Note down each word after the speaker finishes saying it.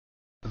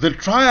The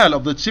trial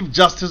of the Chief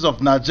Justice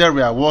of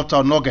Nigeria Walter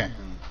Onnoghen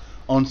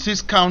on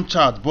 6-count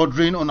charge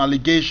bordering on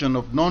allegation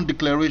of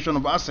non-declaration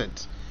of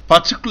assets,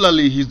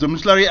 particularly his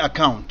domiciliary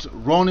account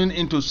running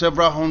into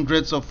several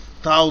hundreds of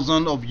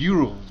thousands of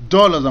euros,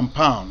 dollars and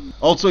pounds,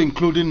 also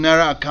including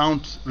naira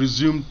accounts,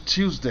 resumed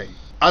Tuesday.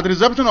 At the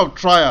resumption of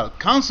trial,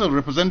 counsel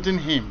representing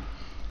him,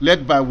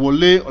 led by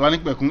Wole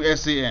Olanipekun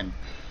SAN,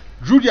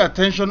 drew the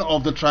attention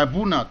of the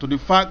tribunal to the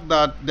fact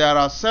that there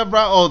are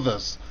several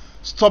others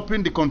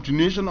stopping the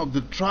continuation of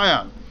the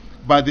trial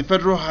by the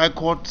Federal High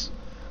Court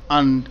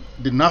and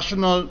the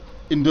National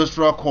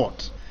Industrial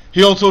Court.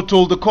 He also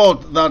told the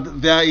court that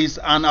there is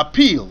an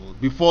appeal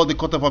before the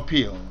Court of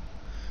Appeal,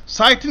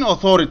 citing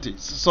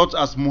authorities such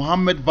as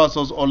Muhammad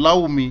vs.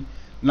 Olawumi,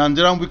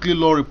 Nigerian Weekly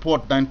Law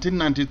Report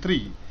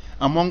 1993,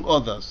 among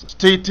others,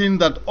 stating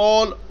that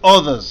all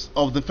others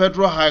of the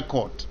Federal High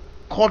Court,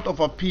 Court of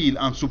Appeal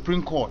and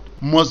Supreme Court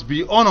must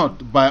be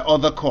honored by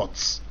other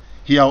courts.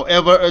 He,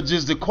 however,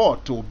 urges the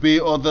court to obey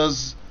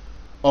orders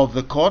of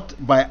the court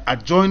by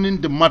adjourning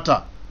the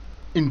matter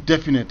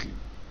indefinitely.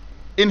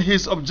 In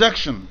his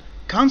objection,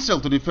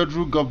 counsel to the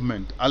federal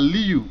government,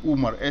 Danladi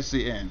Umar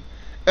SAN,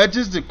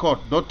 urges the court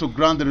not to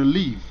grant the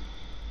relief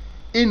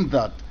in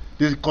that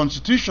the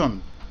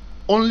Constitution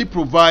only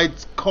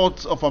provides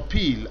courts of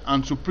appeal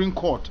and Supreme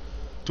Court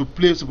to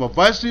play a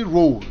supervisory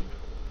role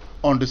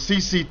on the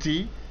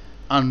CCT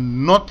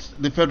and not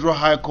the Federal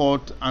High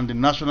Court and the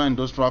National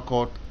Industrial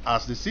Court,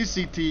 as the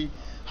CCT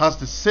has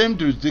the same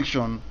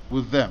jurisdiction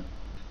with them.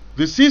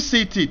 The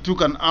CCT took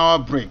an hour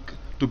break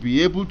to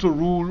be able to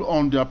rule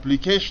on the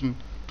application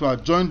to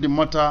adjourn the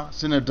matter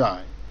sine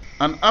die,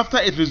 and after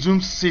it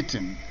resumed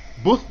sitting,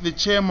 both the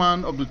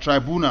chairman of the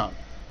tribunal,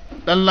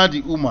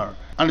 Danladi Umar,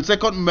 and the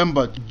second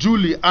member,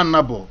 Julie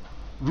Anabo,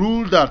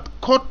 ruled that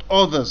court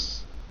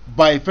orders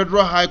by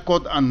Federal High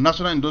Court and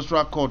National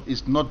Industrial Court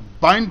is not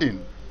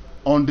binding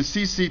on the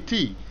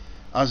CCT,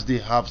 as they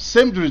have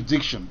same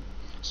jurisdiction,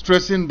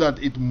 stressing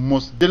that it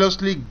must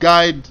jealously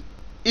guide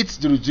its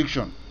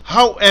jurisdiction.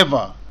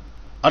 However,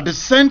 a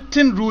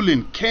dissenting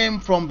ruling came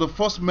from the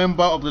first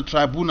member of the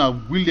tribunal,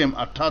 William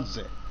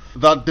Atadze,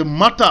 that the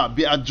matter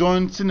be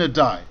adjourned sine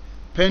die,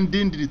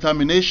 pending the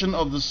determination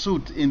of the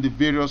suit in the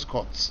various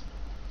courts.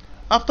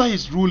 After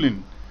his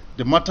ruling,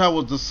 the matter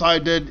was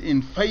decided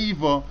in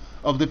favor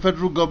of the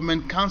federal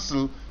government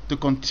counsel to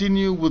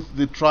continue with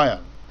the trial.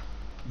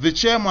 The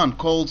chairman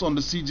calls on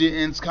the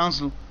CJN's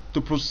counsel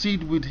to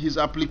proceed with his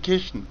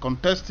application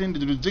contesting the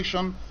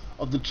jurisdiction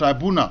of the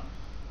tribunal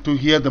to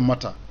hear the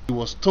matter. He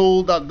was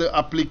told that the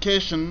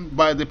application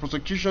by the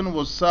prosecution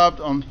was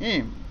served on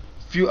him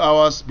few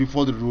hours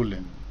before the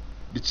ruling.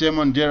 The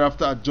chairman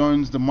thereafter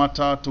adjourns the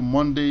matter to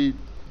Monday,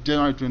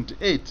 January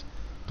 28,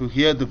 to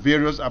hear the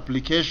various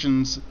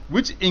applications,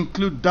 which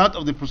include that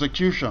of the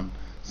prosecution,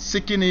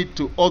 seeking it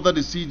to order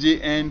the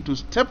CJN to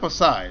step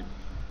aside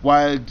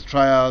while the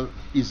trial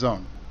is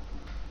on.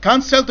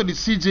 Counsel to the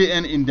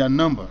CJN in their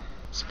number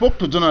spoke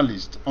to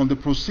journalists on the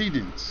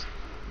proceedings,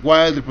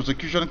 while the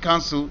prosecution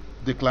counsel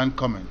declined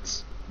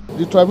comments.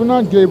 The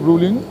tribunal gave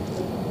ruling,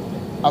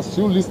 as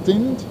you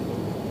listened.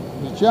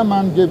 The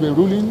chairman gave a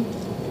ruling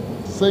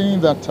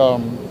saying that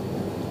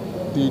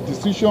the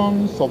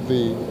decisions of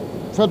the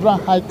Federal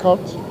High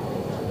Court,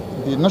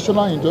 the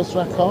National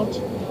Industrial Court,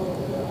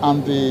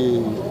 and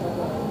the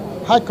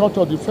High Court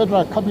of the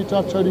Federal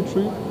Capital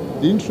Territory,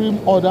 the interim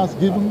orders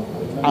given,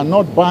 are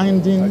not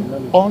binding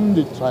on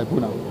the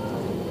tribunal.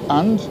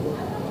 And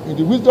in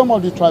the wisdom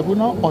of the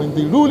tribunal, or in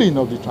the ruling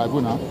of the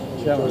tribunal,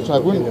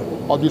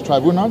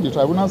 the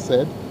tribunal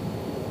said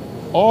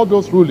all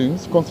those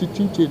rulings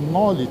constitute a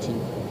nullity.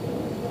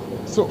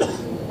 So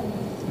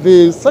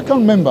the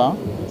second member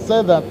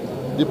said that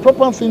the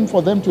proper thing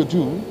for them to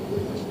do,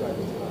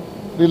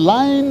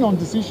 relying on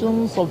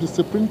decisions of the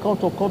Supreme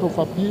Court or Court of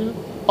Appeal,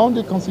 on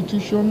the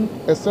Constitution,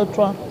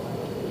 etc.,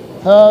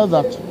 held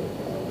that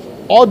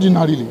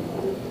ordinarily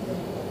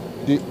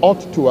they ought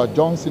to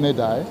adjourn sine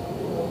die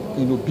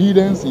in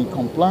obedience, in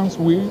compliance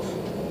with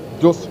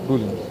those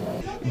rulings.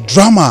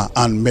 Drama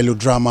and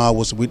melodrama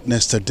was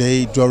witnessed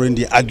today during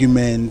the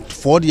argument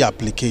for the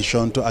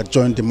application to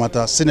adjourn the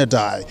matter sine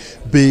die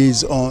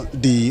based on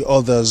the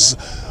orders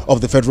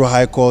of the Federal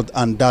High Court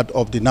and that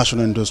of the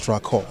National Industrial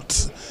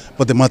Court.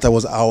 But the matter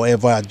was,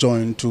 however,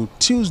 adjourned to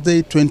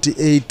Tuesday,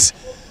 28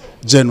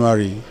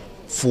 January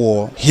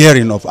for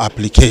hearing of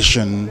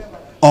application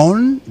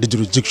on the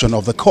jurisdiction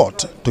of the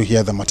court to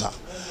hear the matter.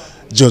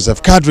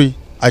 Joseph Kadri,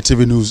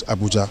 ITV News,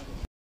 Abuja.